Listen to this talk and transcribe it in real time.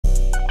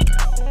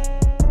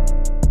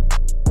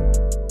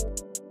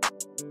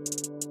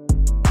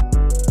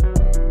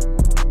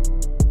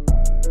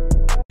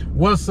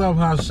What's up,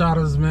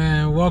 Hotshotters,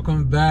 man?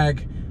 Welcome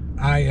back.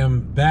 I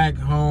am back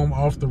home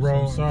off the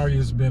road. So sorry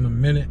it's been a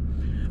minute.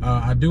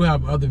 I do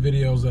have other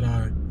videos that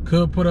I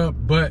could put up,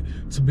 but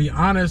to be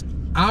honest,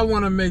 I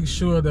want to make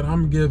sure that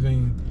I'm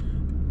giving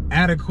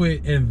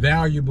adequate and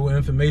valuable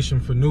information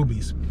for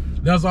newbies.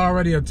 There's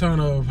already a ton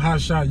of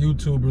hotshot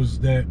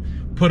YouTubers that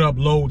put up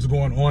loads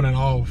going on and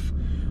off,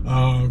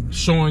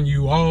 showing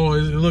you, oh,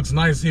 it looks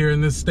nice here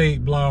in this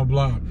state, blah,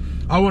 blah.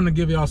 I want to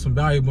give y'all some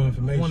valuable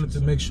information. I wanted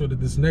to make sure that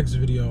this next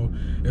video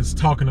is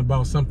talking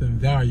about something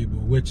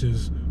valuable, which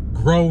is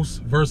gross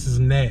versus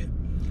net.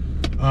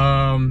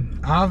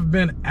 I've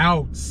been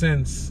out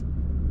since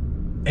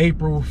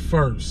April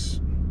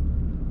 1st,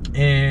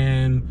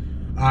 and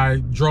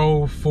I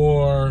drove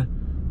for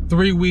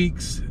 3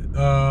 weeks,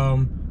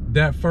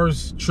 that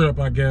first trip,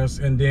 I guess,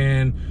 and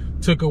then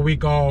took a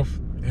week off,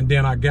 and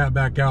then I got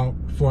back out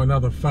for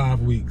another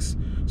 5 weeks.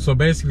 So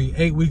basically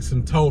 8 weeks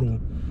in total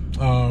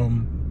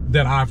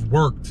that I've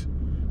worked.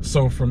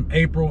 So from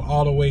April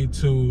all the way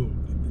to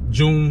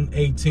June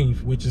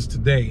 18th, which is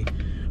today,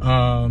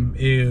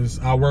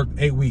 I worked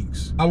 8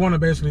 weeks. I want to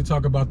basically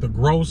talk about the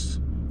gross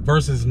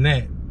versus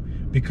net,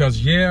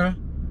 because yeah,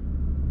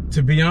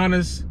 to be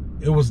honest,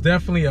 it was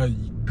definitely a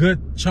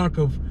good chunk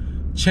of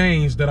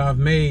change that I've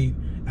made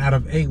out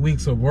of 8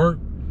 weeks of work,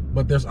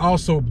 but there's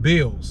also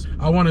bills.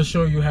 I want to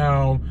show you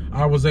how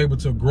I was able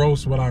to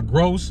gross what I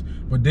gross,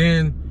 but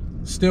then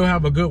still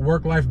have a good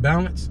work-life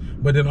balance.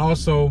 But then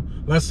also,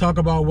 let's talk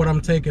about what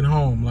I'm taking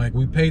home. Like,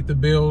 we paid the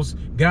bills,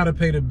 gotta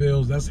pay the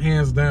bills, that's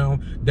hands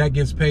down, that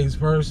gets paid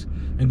first.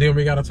 And then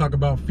we gotta talk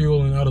about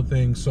fuel and other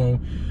things. So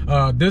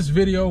this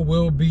video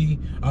will be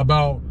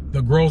about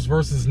the gross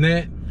versus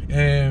net,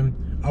 and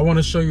I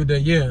wanna show you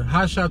that, yeah,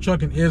 hotshot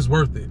trucking is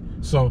worth it.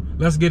 So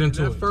let's get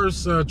into it.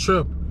 First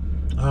trip,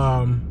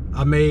 I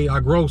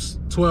grossed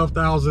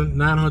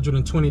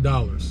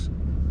 $12,920.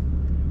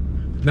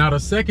 Now the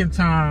second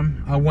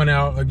time I went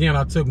out, again,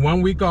 I took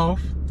 1 week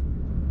off,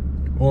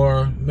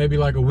 or maybe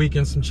like a week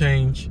and some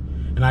change,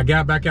 and I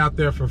got back out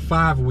there for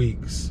 5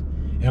 weeks,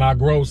 and I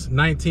grossed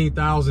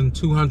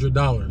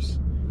 $19,200.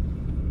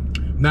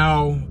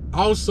 Now,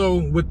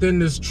 also within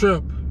this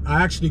trip,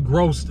 I actually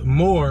grossed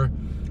more,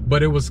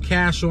 but it was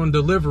cash on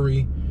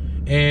delivery,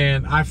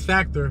 and I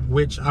factor,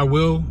 which I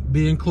will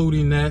be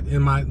including that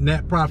in my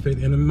net profit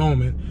in a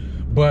moment.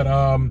 But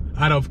I,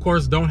 of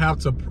course, don't have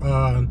to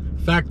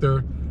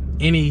factor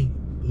any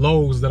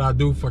loads that I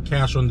do for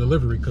cash on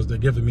delivery, because they're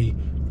giving me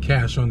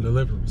cash on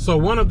delivery. So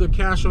one of the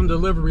cash on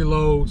delivery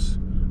loads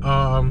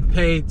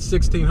paid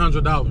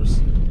 $1,600,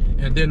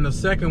 and then the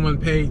second one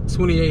paid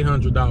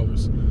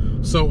 $2,800.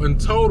 So in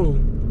total,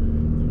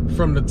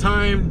 from the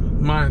time,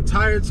 my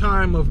entire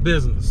time of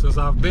business, since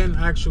I've been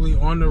actually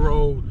on the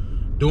road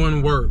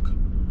doing work,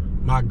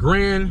 my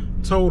grand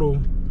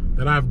total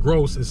that I've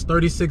grossed is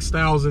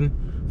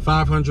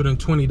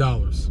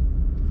 $36,520.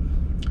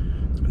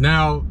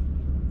 Now,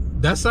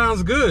 that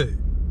sounds good.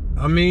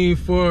 I mean,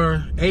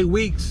 for 8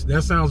 weeks,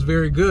 that sounds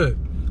very good.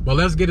 But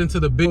let's get into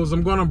the bills.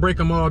 I'm gonna break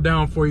them all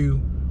down for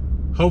you,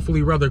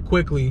 hopefully rather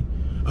quickly.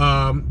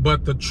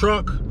 But the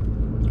truck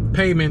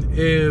payment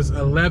is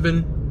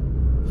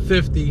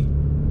 $1,150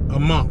 a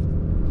month.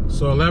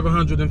 So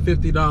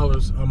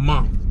 $1,150 a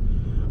month.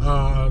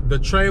 The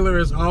trailer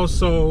is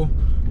also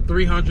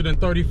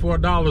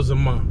 $334 a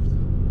month.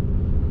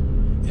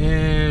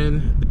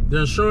 And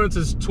the insurance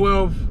is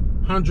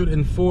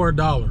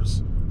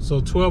 $1,204. So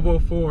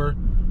 $1,204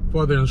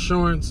 for the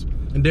insurance.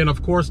 And then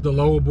of course the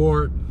lower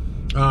board,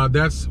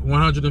 that's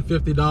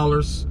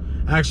 $150.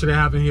 Actually I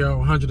have in here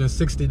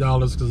 $160,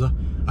 because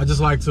I just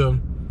like to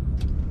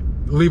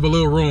leave a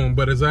little room,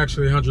 but it's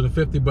actually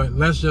 $150, but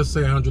let's just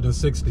say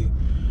 $160.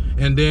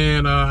 And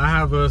then I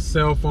have a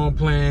cell phone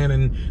plan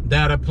and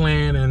data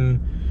plan and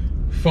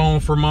phone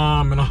for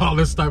mom and all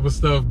this type of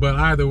stuff. But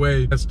either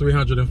way, that's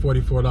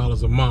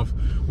 $344 a month,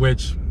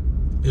 which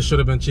it should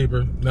have been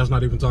cheaper. Let's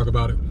not even talk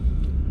about it.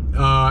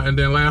 And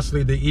then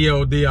lastly, the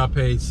EOD, I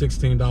paid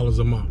 $16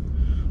 a month.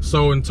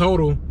 So in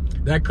total,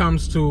 that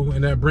comes to,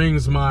 and that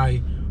brings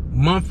my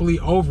monthly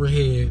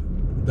overhead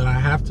that I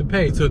have to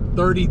pay to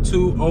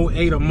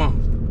 $3,208 a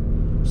month.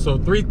 So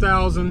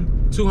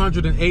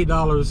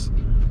 $3,208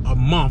 a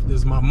month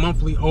is my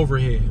monthly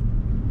overhead.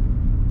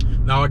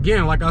 Now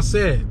again, like I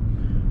said,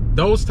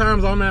 those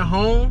times I'm at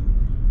home,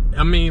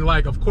 I mean,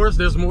 like, of course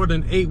there's more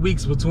than 8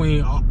 weeks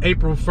between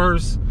April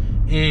 1st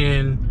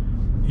and,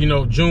 you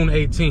know, June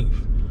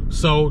 18th.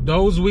 So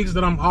those weeks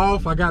that I'm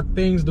off, I got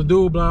things to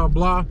do, blah,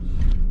 blah.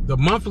 The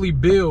monthly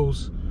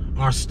bills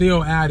are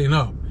still adding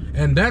up.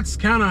 And that's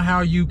kind of how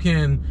you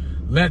can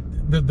let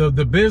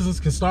the business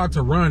can start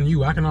to run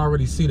you. I can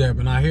already see that,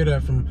 and I hear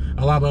that from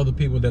a lot of other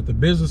people, that the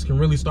business can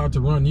really start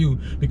to run you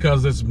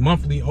because it's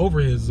monthly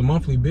overheads, it's a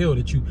monthly bill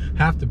that you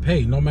have to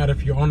pay, no matter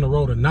if you're on the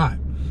road or not.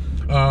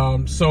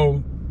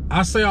 So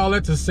I say all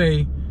that to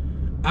say,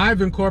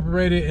 I've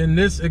incorporated in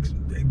this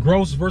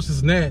gross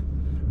versus net,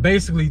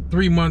 basically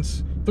 3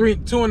 months,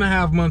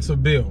 2.5 months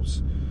of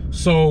bills.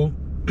 So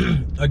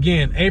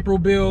again, April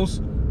bills,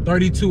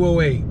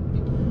 $3,208.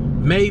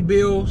 May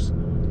bills,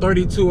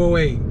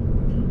 $3,208.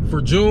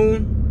 for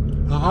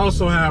June, I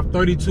also have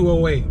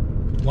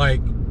 3208.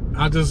 Like,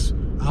 I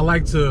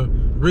like to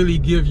really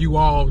give you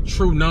all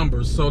true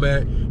numbers so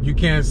that you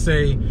can't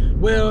say,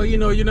 well, you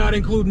know, you're not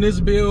including this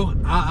bill.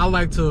 I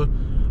like to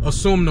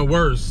assume the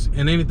worst,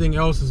 and anything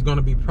else is going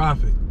to be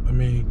profit. I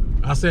mean,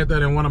 I said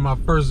that in one of my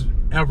first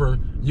ever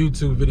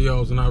YouTube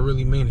videos, and I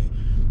really mean it.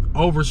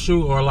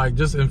 Overshoot, or like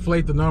just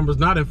inflate the numbers,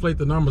 not inflate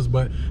the numbers,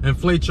 but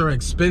inflate your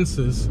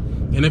expenses,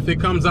 and if it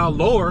comes out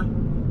lower,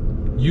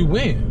 you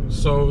win.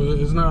 So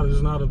it's not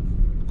a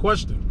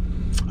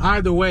question.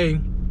 Either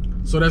way,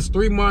 so that's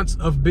 3 months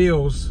of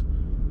bills,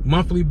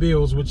 monthly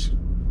bills, which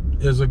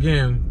is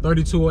again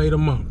 $32.08 a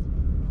month.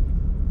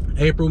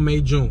 April,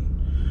 May,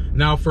 June.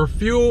 Now for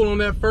fuel on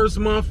that first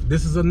month,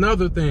 this is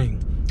another thing.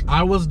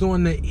 I was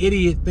doing the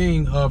idiot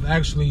thing of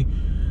actually,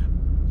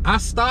 I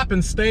stop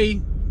and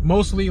stay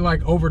mostly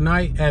like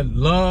overnight at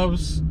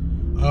Love's,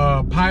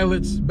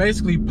 Pilots,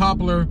 basically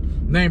popular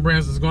name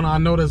brands. I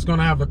know that's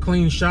gonna have a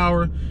clean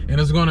shower, and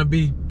it's gonna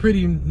be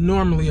pretty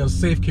normally a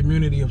safe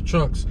community of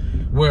trucks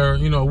where,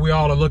 you know, we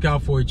all look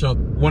out for each other.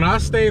 When I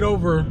stayed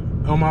over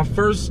on my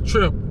first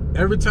trip,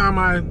 every time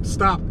I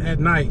stopped at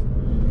night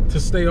to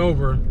stay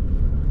over,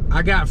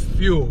 I got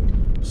fuel.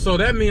 So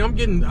that means I'm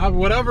getting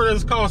whatever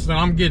it's costing,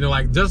 I'm getting,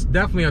 like, just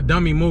definitely a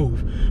dummy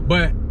move.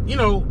 But you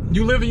know,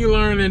 you live and you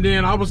learn. And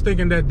then I was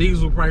thinking that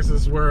diesel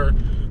prices were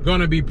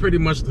gonna be pretty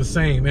much the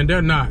same, and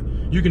they're not.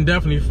 You can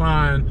definitely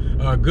find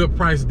good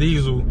price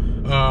diesel.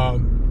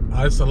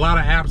 It's a lot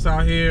of apps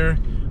out here.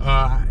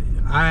 I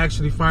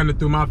actually find it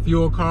through my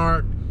fuel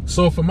card.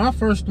 So for my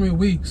first 3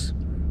 weeks,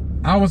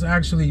 I was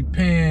actually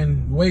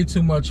paying way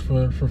too much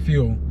for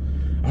fuel.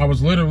 I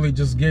was literally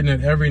just getting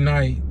it every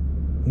night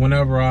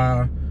whenever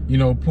I, you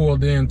know,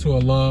 pulled into a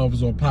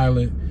Love's or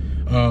Pilot.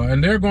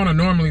 And they're gonna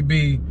normally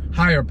be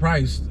higher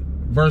priced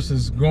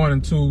versus going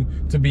into,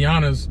 to be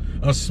honest,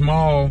 a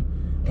small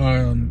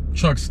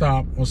truck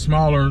stop or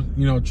smaller,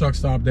 you know, truck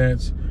stop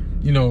that's,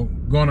 you know,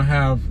 gonna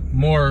have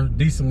more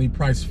decently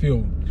priced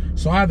fuel.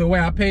 So either way,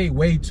 I paid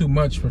way too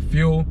much for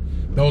fuel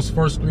those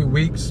first 3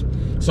 weeks.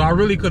 So I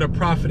really could have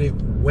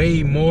profited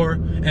way more,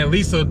 at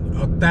least a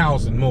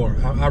thousand more.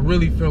 I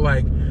really feel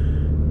like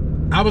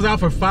I was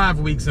out for 5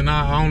 weeks and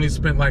I only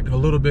spent like a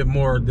little bit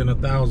more than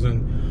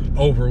 1,000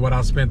 over what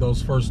I spent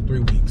those first 3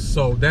 weeks.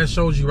 So that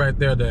shows you right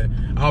there that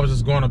I was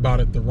just going about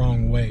it the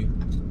wrong way.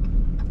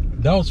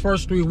 Those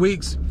first 3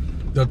 weeks,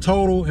 the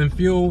total in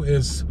fuel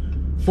is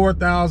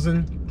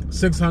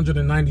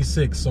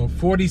 $4,696. So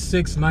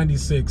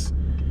 $46.96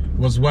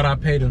 was what I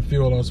paid in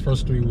fuel those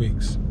first 3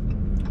 weeks.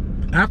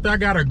 After I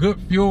got a good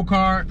fuel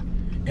card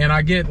and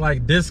I get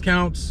like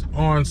discounts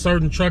on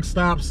certain truck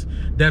stops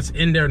that's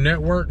in their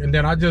network, and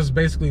then I just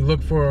basically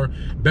look for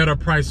better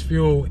price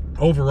fuel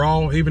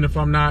overall, even if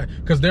I'm not,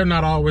 because they're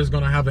not always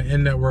going to have an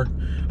in-network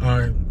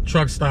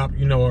truck stop,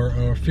 you know,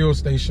 or fuel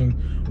station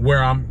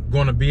where I'm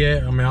going to be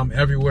at. I mean, I'm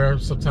everywhere,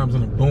 sometimes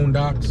in the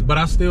boondocks, but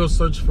I still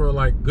search for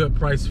like good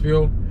price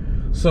fuel.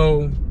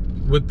 So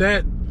with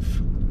that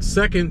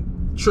second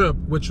trip,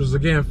 which was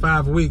again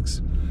 5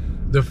 weeks,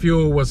 the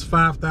fuel was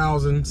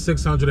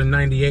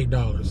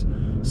 $5,698.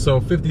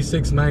 So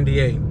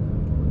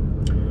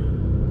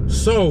 $56.98.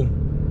 So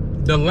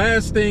the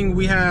last thing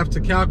we have to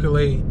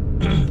calculate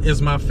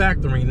is my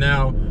factoring.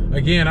 Now,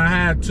 again, I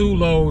had 2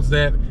 loads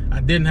that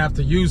I didn't have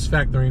to use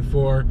factoring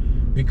for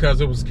because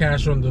it was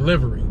cash on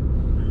delivery.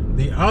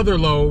 The other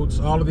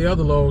loads, all of the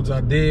other loads, I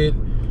did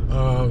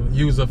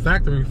use a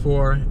factoring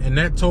for, and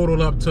that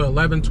totaled up to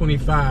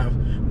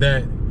 $1,125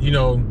 that, you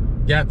know,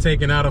 got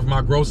taken out of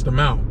my gross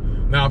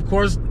amount. Now, of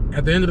course,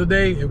 at the end of the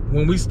day,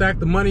 when we stack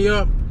the money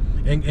up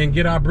and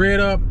get our bread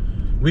up,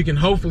 we can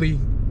hopefully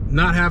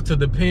not have to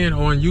depend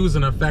on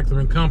using a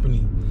factoring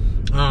company.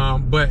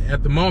 But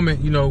at the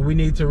moment, you know, we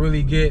need to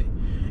really get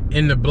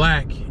in the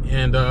black,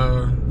 and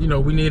you know,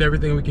 we need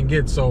everything we can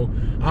get. So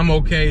I'm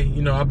okay.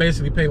 You know, I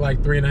basically pay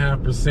like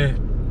 3.5%,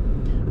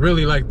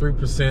 really like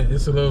 3%.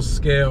 It's a little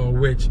scale,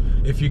 which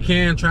if you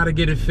can try to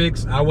get it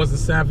fixed. I wasn't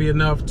savvy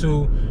enough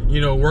to,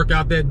 you know, work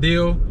out that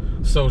deal,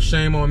 so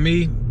shame on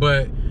me.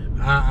 But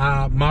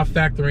my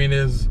factoring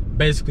is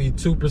basically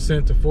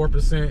 2% to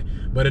 4%,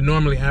 but it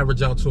normally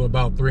average out to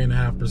about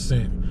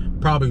 3.5%,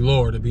 probably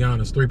lower, to be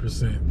honest,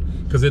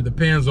 3%, because it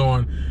depends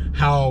on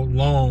how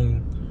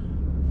long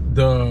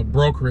the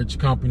brokerage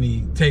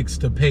company takes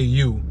to pay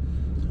you,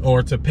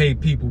 or to pay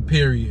people,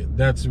 period.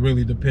 That's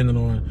really dependent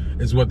on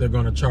is what they're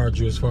going to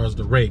charge you as far as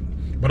the rate.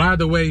 But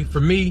either way,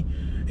 for me,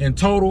 in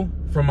total,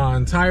 for my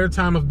entire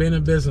time of being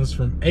in business,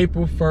 from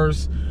April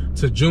 1st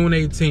to June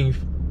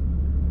 18th,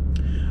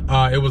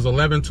 it was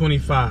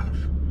 $1,125.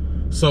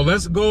 So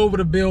let's go over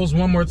the bills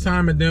one more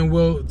time, and then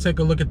we'll take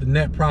a look at the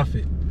net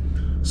profit.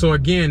 So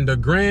again, the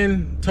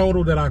grand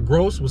total that I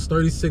grossed was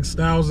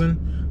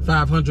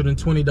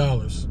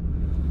 $36,520.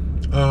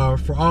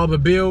 For all the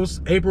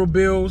bills, April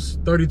bills,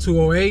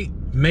 $32.08,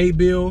 May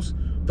bills,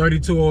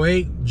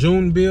 $32.08,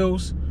 June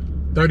bills,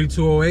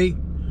 $32.08.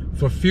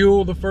 For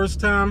fuel the first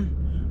time,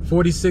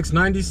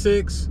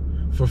 $46.96.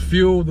 For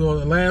fuel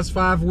the last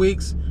 5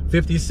 weeks,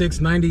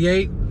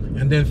 $56.98.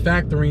 and then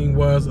factoring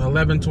was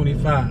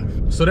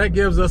 $11.25. So that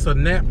gives us a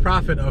net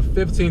profit of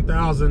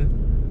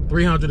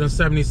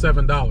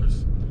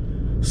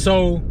 $15,377.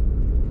 So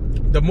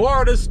the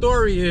moral of this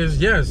story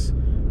is, yes,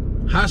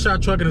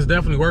 Hotshot trucking is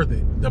definitely worth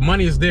it. The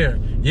money is there.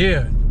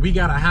 Yeah, we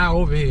got a high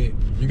overhead.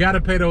 You got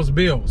to pay those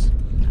bills.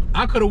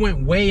 I could have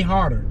went way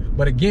harder,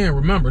 but again,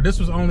 remember, this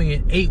was only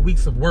in 8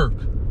 weeks of work.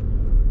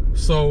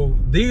 So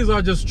these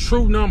are just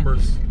true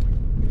numbers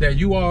that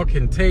you all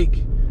can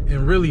take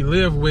and really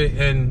live with,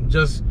 and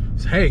just,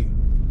 hey,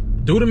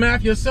 do the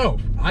math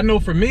yourself. I know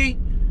for me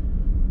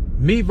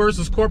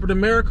versus corporate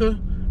America,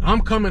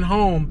 I'm coming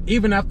home,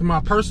 even after my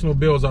personal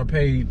bills are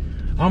paid,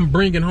 I'm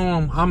bringing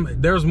home,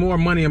 there's more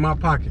money in my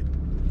pocket.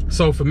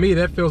 So for me,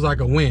 that feels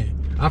like a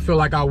win. I feel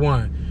like I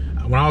won.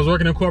 When I was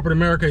working in corporate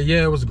America,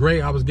 yeah, it was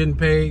great. I was getting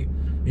paid.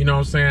 You know what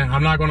I'm saying?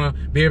 I'm not gonna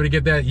be able to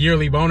get that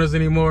yearly bonus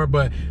anymore,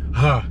 but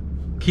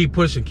keep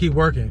pushing, keep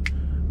working.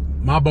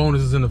 My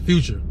bonus is in the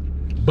future.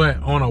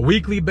 But on a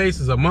weekly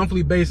basis, a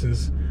monthly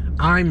basis,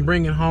 I'm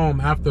bringing home,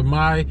 after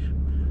my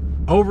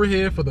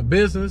overhead for the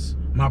business,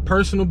 my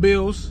personal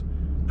bills,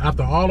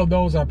 after all of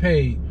those are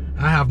paid,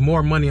 I have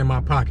more money in my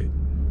pocket.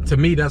 To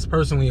me, that's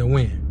personally a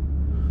win.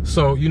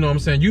 So, you know what I'm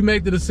saying? You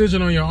make the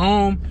decision on your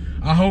own.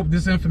 I hope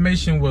this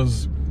information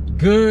was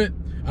good.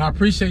 I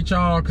appreciate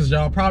y'all, because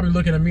y'all probably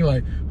looking at me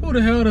like, who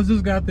the hell does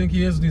this guy think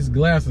he is with these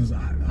glasses?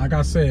 Like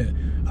I said,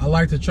 I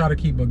like to try to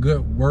keep a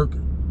good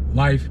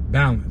work-life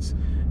balance.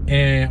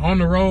 And on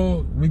the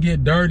road, we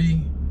get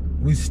dirty,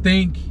 we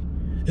stink.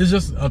 It's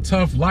just a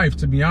tough life,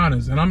 to be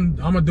honest. And I'm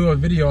gonna do a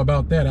video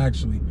about that,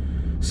 actually.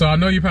 So I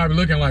know you're probably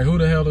looking like, who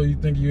the hell do you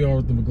think you are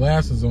with the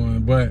glasses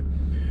on? But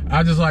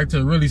I just like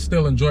to really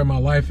still enjoy my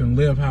life and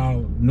live how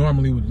I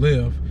normally would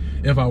live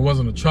if I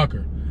wasn't a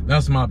trucker.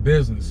 That's my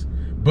business.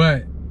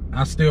 But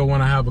I still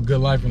want to have a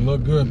good life and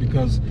look good,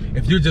 because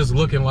if you're just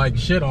looking like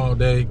shit all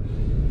day,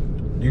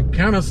 you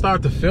kind of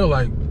start to feel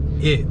like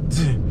it.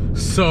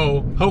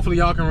 So hopefully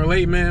y'all can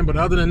relate, man. But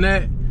other than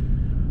that,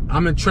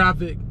 I'm in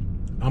traffic.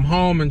 I'm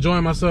home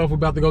enjoying myself. We're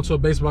about to go to a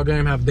baseball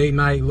game, have date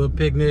night, little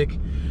picnic.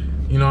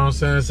 You know what I'm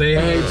saying? Say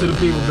hey to the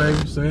people,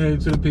 baby. Say hey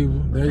to the people.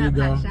 There you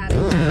go.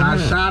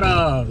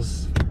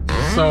 Hotshottas.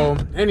 So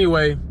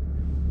anyway,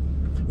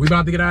 we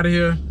about to get out of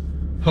here.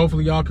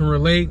 Hopefully y'all can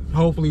relate.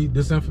 Hopefully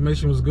this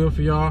information was good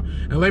for y'all.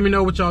 And let me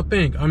know what y'all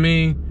think. I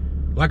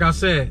mean, like I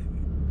said,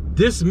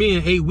 this me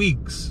in 8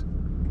 weeks.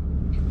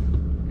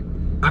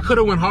 I could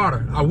have went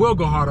harder. I will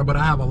go harder, but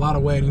I have a lot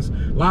of weddings,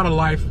 a lot of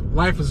life.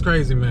 Life is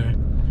crazy,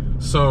 man.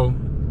 So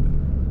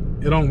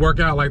it don't work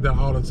out like that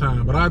all the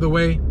time. But either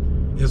way,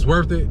 it's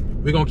worth it.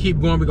 We're going to keep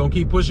going. We're going to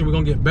keep pushing. We're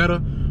going to get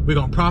better. We're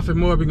going to profit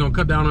more. We're going to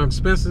cut down on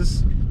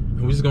expenses.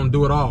 And we're just going to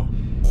do it all.